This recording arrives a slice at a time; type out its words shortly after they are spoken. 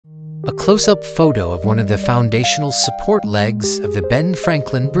A close-up photo of one of the foundational support legs of the Ben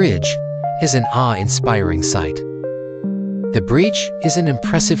Franklin Bridge is an awe-inspiring sight. The bridge is an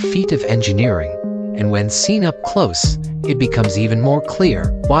impressive feat of engineering, and when seen up close, it becomes even more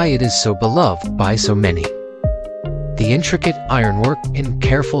clear why it is so beloved by so many. The intricate ironwork and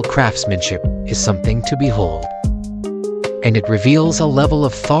careful craftsmanship is something to behold, and it reveals a level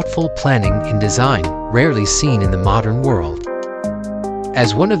of thoughtful planning and design rarely seen in the modern world.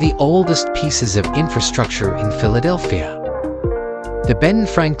 As one of the oldest pieces of infrastructure in Philadelphia, the Ben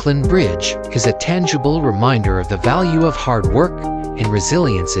Franklin Bridge is a tangible reminder of the value of hard work and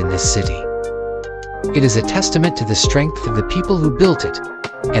resilience in this city. It is a testament to the strength of the people who built it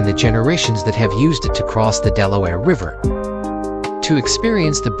and the generations that have used it to cross the Delaware River. To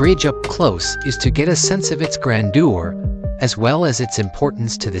experience the bridge up close is to get a sense of its grandeur, as well as its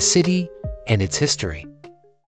importance to the city and its history.